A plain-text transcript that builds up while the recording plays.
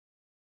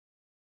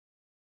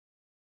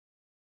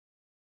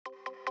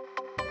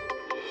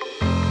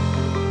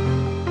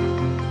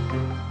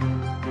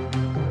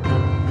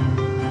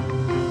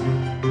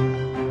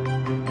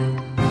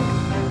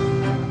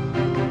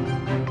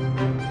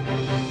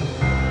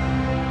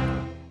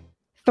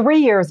3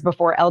 years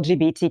before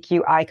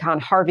LGBTQ icon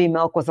Harvey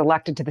Milk was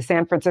elected to the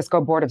San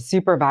Francisco Board of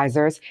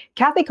Supervisors,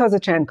 Kathy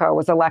Kozachenko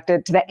was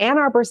elected to the Ann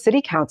Arbor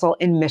City Council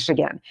in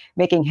Michigan,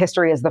 making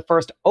history as the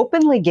first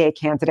openly gay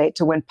candidate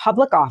to win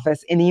public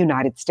office in the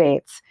United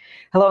States.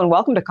 Hello and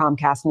welcome to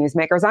Comcast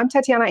Newsmakers. I'm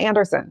Tetiana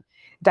Anderson.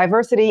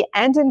 Diversity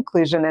and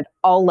inclusion at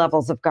all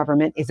levels of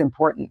government is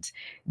important.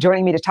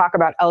 Joining me to talk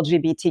about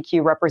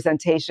LGBTQ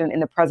representation in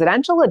the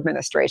presidential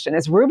administration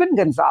is Ruben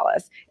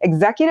Gonzales,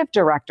 Executive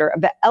Director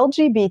of the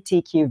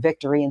LGBTQ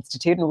Victory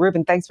Institute. And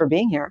Ruben, thanks for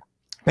being here.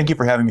 Thank you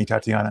for having me,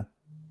 Tatiana.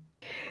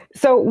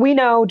 So we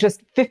know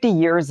just 50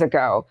 years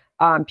ago,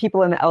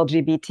 people in the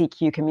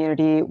LGBTQ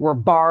community were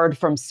barred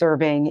from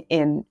serving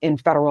in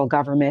federal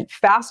government.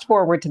 Fast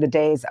forward to the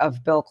days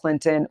of Bill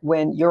Clinton,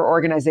 when your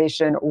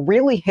organization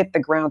really hit the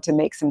ground to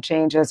make some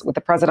changes with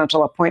the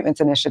Presidential Appointments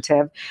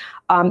Initiative.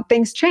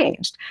 Things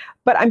changed.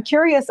 But I'm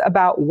curious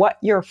about what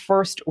your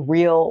first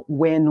real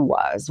win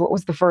was. What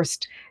was the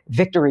first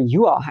victory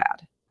you all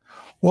had?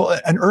 Well,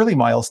 an early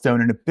milestone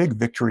and a big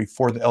victory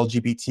for the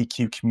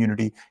LGBTQ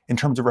community in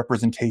terms of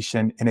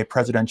representation in a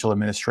presidential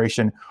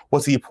administration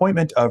was the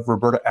appointment of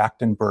Roberta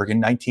Achtenberg in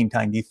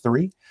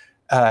 1993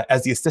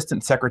 as the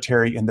Assistant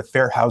Secretary in the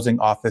Fair Housing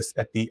Office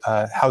at the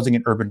Housing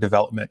and Urban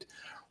Development.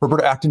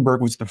 Roberta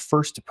Achtenberg was the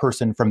first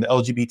person from the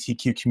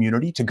LGBTQ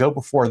community to go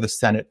before the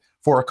Senate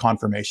for a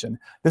confirmation.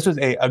 This was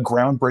a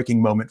groundbreaking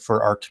moment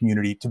for our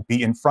community to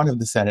be in front of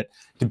the Senate,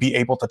 to be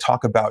able to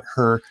talk about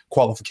her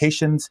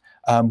qualifications,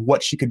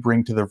 what she could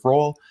bring to the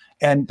role,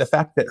 and the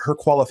fact that her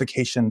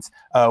qualifications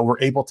were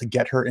able to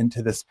get her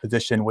into this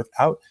position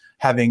without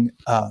having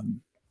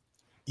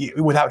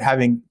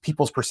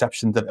people's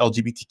perceptions of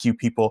LGBTQ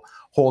people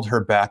hold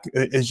her back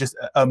is just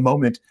a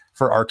moment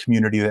for our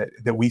community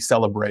that we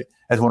celebrate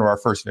as one of our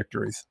first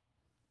victories.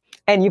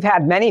 And you've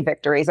had many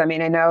victories. I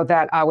mean, I know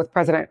that with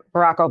President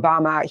Barack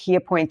Obama, he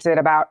appointed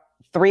about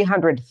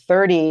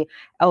 330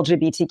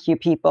 LGBTQ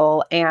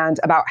people, and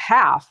about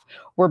half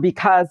were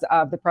because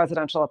of the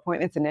Presidential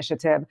Appointments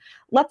Initiative.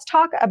 Let's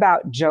talk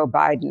about Joe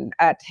Biden.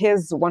 At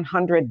his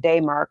 100-day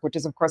mark, which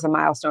is, of course, a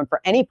milestone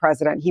for any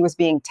president, he was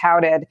being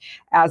touted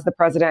as the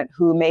president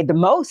who made the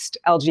most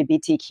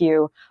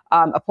LGBTQ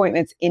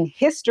appointments in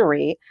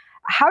history.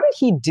 How did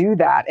he do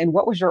that, and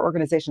what was your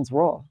organization's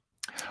role?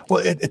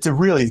 Well, it's a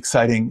really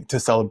exciting to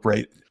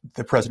celebrate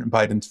the President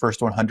Biden's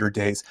first 100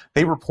 days.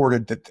 They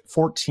reported that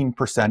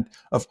 14%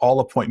 of all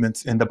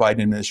appointments in the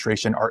Biden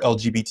administration are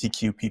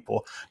LGBTQ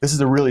people. This is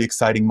a really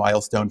exciting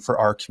milestone for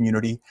our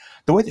community.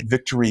 The way that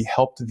Victory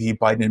helped the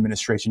Biden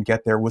administration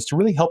get there was to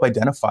really help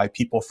identify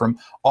people from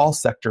all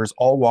sectors,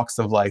 all walks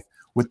of life,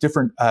 with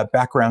different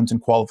backgrounds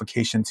and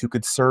qualifications who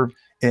could serve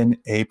in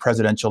a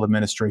presidential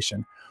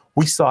administration.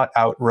 We sought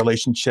out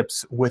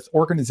relationships with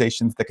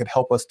organizations that could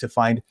help us to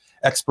find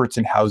experts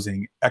in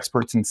housing,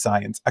 experts in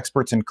science,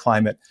 experts in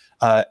climate,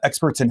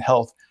 experts in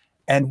health.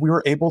 And we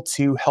were able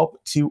to help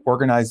to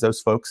organize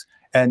those folks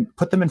and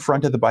put them in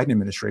front of the Biden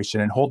administration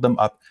and hold them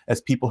up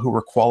as people who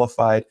were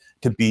qualified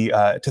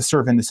to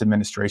serve in this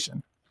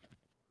administration.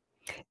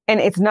 And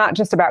it's not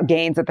just about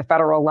gains at the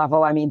federal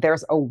level. I mean,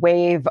 there's a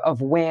wave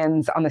of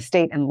wins on the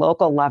state and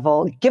local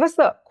level. Give us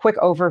the quick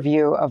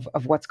overview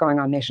of what's going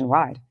on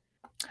nationwide.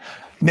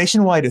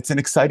 Nationwide, it's an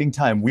exciting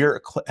time. We are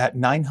at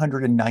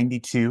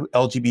 992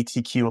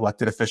 LGBTQ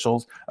elected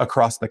officials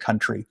across the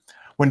country.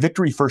 When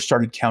Victory first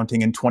started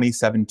counting in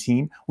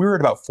 2017, we were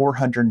at about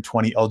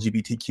 420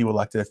 LGBTQ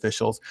elected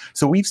officials.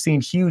 So we've seen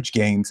huge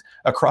gains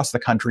across the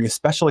country,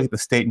 especially at the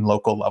state and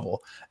local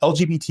level.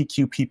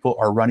 LGBTQ people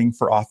are running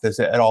for office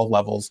at all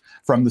levels,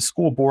 from the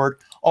school board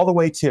all the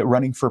way to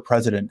running for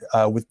president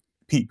with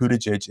Pete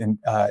Buttigieg in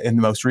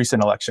the most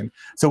recent election.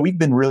 So we've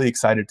been really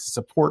excited to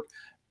support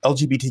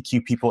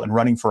LGBTQ people in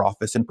running for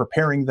office and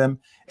preparing them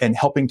and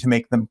helping to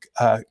make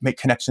make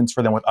connections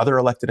for them with other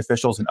elected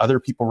officials and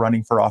other people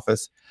running for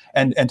office,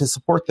 and to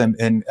support them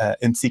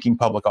in seeking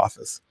public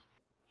office.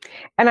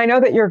 And I know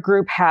that your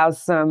group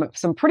has some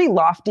pretty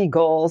lofty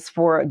goals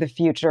for the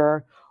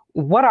future.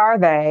 What are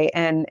they,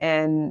 and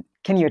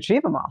can you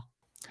achieve them all?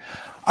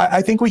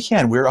 I think we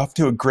can. We're off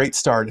to a great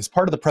start. As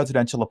part of the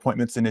Presidential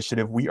Appointments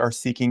Initiative, we are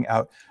seeking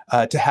out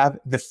to have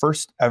the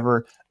first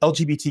ever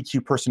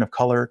LGBTQ person of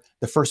color,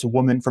 the first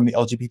woman from the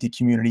LGBT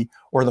community,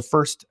 or the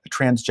first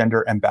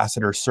transgender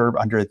ambassador serve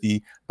under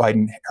the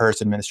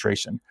Biden-Harris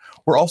administration.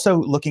 We're also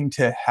looking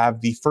to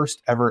have the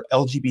first ever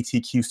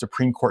LGBTQ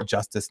Supreme Court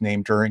justice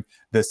named during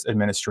this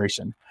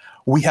administration.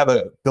 We have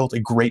built a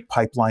great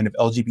pipeline of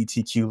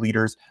LGBTQ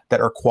leaders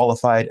that are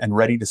qualified and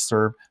ready to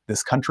serve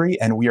this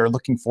country, and we are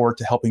looking forward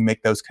to helping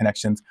make those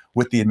connections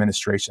with the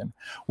administration.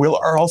 We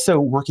are also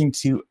working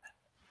to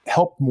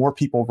help more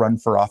people run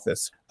for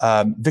office.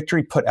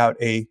 Victory put out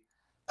a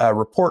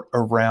report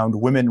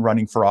around women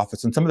running for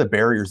office and some of the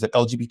barriers that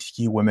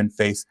LGBTQ women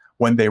face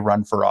when they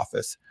run for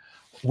office.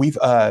 We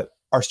are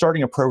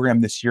starting a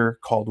program this year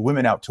called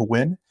Women Out to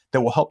Win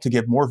that will help to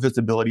give more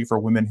visibility for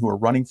women who are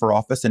running for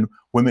office and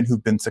women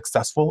who've been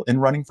successful in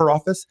running for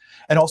office,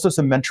 and also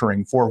some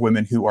mentoring for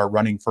women who are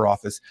running for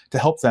office to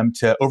help them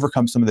to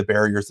overcome some of the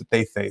barriers that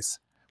they face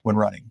when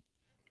running.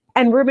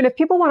 And Ruben, if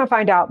people want to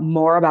find out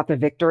more about the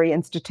Victory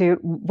Institute,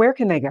 where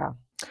can they go?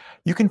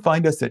 You can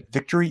find us at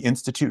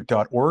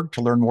victoryinstitute.org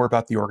to learn more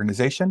about the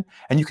organization.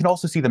 And you can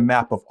also see the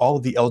map of all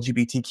of the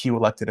LGBTQ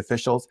elected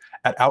officials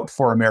at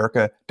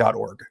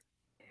outforamerica.org.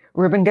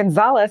 Ruben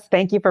Gonzales,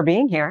 thank you for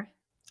being here.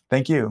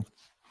 Thank you.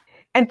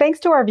 And thanks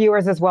to our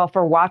viewers as well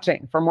for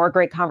watching. For more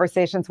great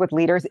conversations with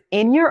leaders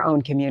in your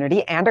own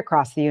community and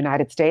across the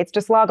United States,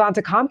 just log on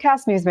to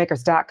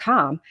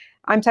ComcastNewsmakers.com.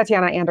 I'm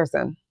Tetiana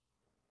Anderson.